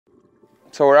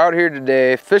So we're out here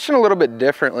today fishing a little bit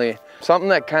differently. Something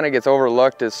that kind of gets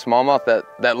overlooked is smallmouth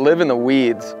that live in the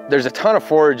weeds. There's a ton of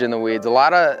forage in the weeds. A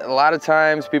lot of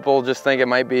times people just think it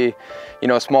might be, you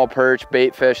know, small perch,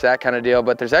 bait fish, that kind of deal.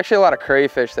 But there's actually a lot of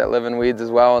crayfish that live in weeds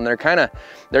as well, and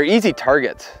they're easy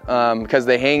targets because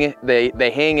they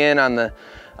hang in on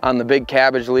the big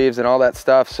cabbage leaves and all that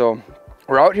stuff. So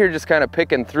we're out here just kind of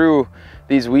picking through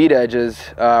these weed edges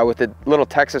with a little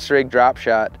Texas rig drop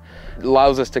shot. It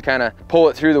allows us to kind of pull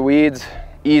it through the weeds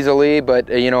easily, but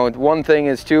you know, one thing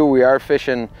is too, we are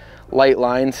fishing light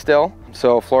line still,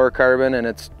 so fluorocarbon, and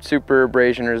it's super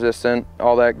abrasion resistant,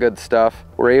 all that good stuff.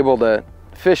 We're able to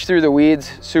fish through the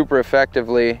weeds super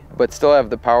effectively, but still have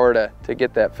the power to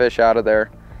get that fish out of there.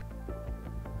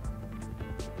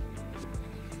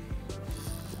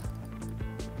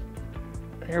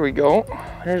 Here we go.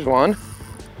 Here's one.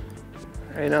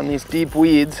 Right on these deep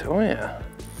weeds. Oh yeah.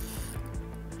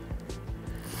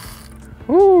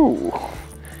 Ooh.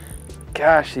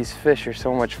 Gosh, these fish are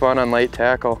so much fun on light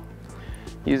tackle.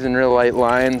 Using real light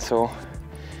line, so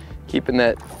keeping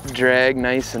that drag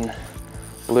nice and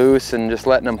loose and just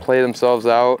letting them play themselves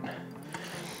out.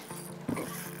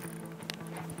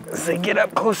 As they get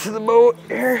up close to the boat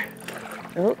here.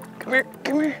 Oh, come here,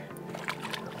 come here.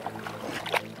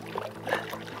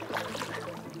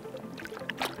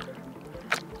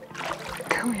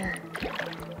 Come here.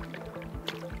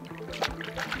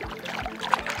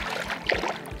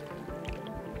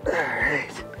 All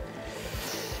right.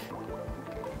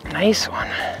 Nice one.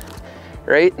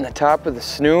 Right in the top of the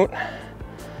snoot.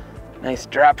 Nice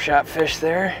drop shot fish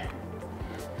there.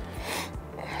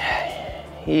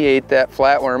 He ate that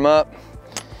flatworm up.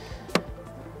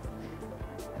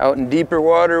 Out in deeper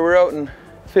water, we're out in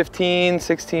 15,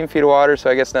 16 feet of water,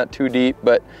 so I guess not too deep,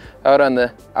 but out on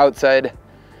the outside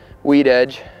weed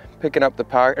edge, picking up the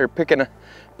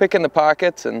picking the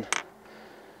pockets and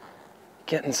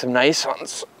getting some nice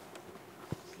ones.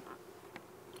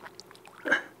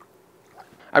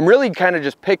 I'm really kind of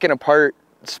just picking apart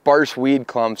sparse weed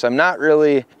clumps. I'm not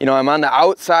really, you know, I'm on the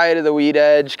outside of the weed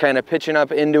edge, kind of pitching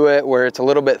up into it where it's a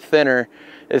little bit thinner.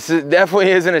 This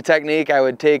definitely isn't a technique I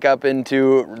would take up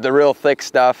into the real thick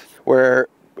stuff where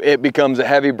it becomes a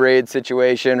heavy braid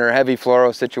situation or a heavy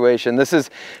fluoro situation. This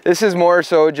is more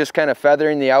so just kind of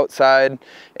feathering the outside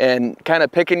and kind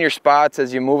of picking your spots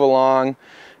as you move along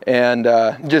and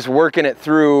just working it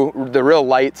through the real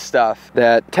light stuff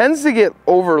that tends to get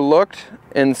overlooked.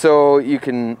 And so you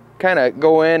can kind of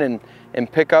go in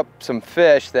and pick up some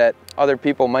fish that other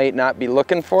people might not be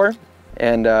looking for.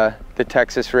 And the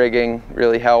Texas rigging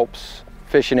really helps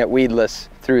fishing it weedless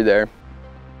through there.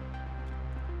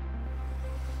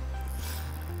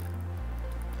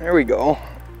 There we go.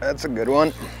 That's a good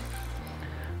one.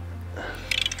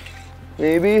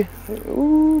 Maybe.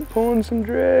 Ooh, pulling some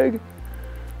drag.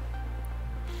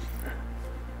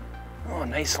 Oh,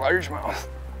 nice largemouth.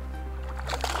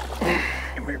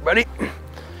 Come here, buddy.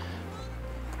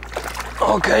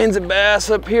 All kinds of bass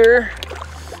up here.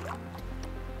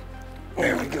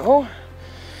 There we go.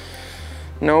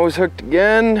 Nose hooked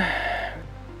again.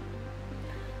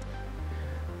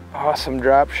 Awesome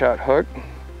drop shot hook.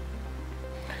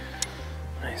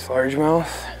 Nice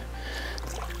largemouth.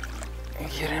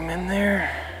 Get him in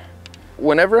there.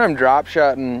 Whenever I'm drop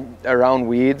shotting around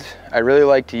weeds, I really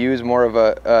like to use more of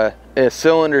a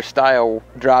cylinder style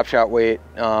drop shot weight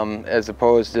as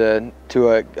opposed to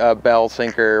a bell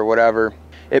sinker or whatever.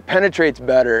 It penetrates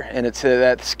better, and it's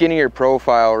that skinnier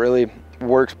profile really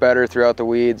works better throughout the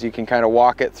weeds. You can kind of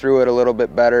walk it through it a little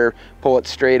bit better, pull it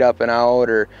straight up and out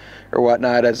or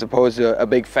whatnot, as opposed to a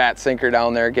big fat sinker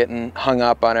down there getting hung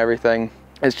up on everything.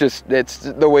 It's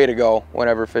the way to go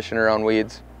whenever fishing around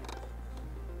weeds.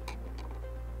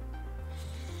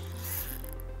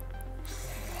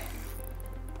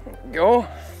 Go.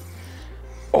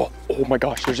 Oh my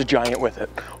gosh, there's a giant with it.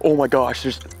 Oh my gosh,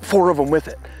 there's 4 of them with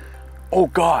it. Oh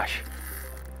gosh.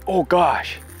 Oh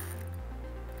gosh.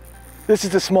 This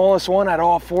is the smallest one out of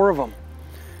all 4 of them.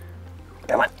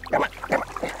 Come on, come on, come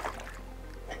on.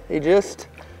 They just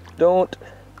don't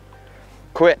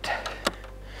quit.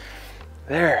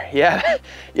 There, yeah.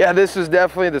 Yeah, this was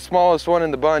definitely the smallest one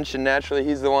in the bunch, and naturally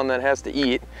he's the one that has to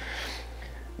eat.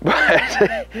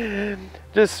 But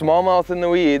just smallmouth in the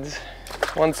weeds,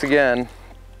 once again.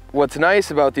 What's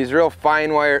nice about these real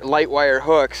fine wire, light wire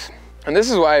hooks, and this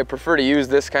is why I prefer to use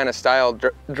this kind of style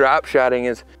drop shotting,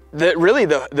 is that really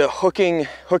the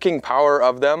hooking power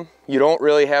of them. You don't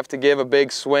really have to give a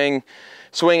big swing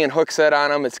and hook set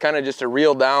on them. It's kind of just a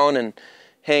reel down and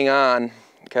hang on,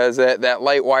 because that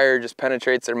light wire just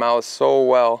penetrates their mouths so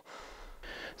well.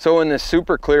 So in this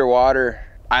super clear water,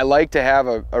 I like to have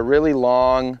a really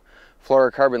long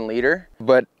fluorocarbon leader,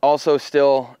 but also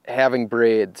still having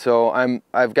braid. So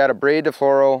I've got a braid to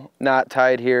fluoro knot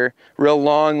tied here, real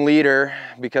long leader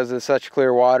because of such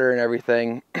clear water and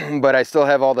everything, but I still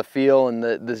have all the feel and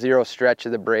the zero stretch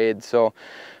of the braid. So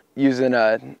using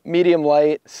a medium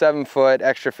light 7-foot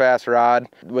extra fast rod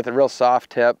with a real soft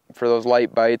tip for those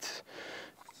light bites.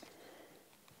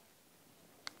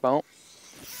 Boom.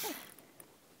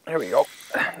 There we go,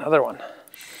 another one.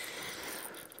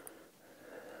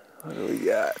 What do we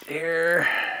got here?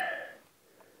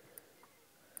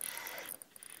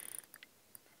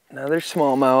 Another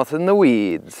smallmouth in the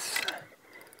weeds.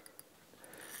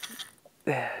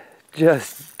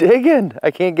 Just digging. I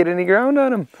can't get any ground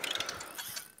on him.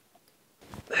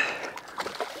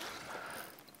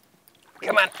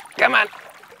 Come on, come on.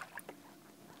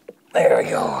 There we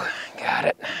go, got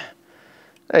it.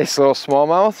 Nice little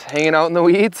smallmouth hanging out in the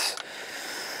weeds.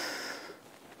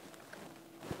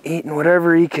 Eating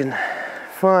whatever he can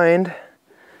find.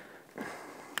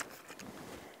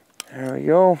 There we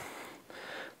go.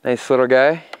 Nice little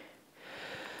guy.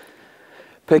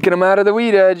 Picking him out of the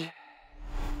weed edge.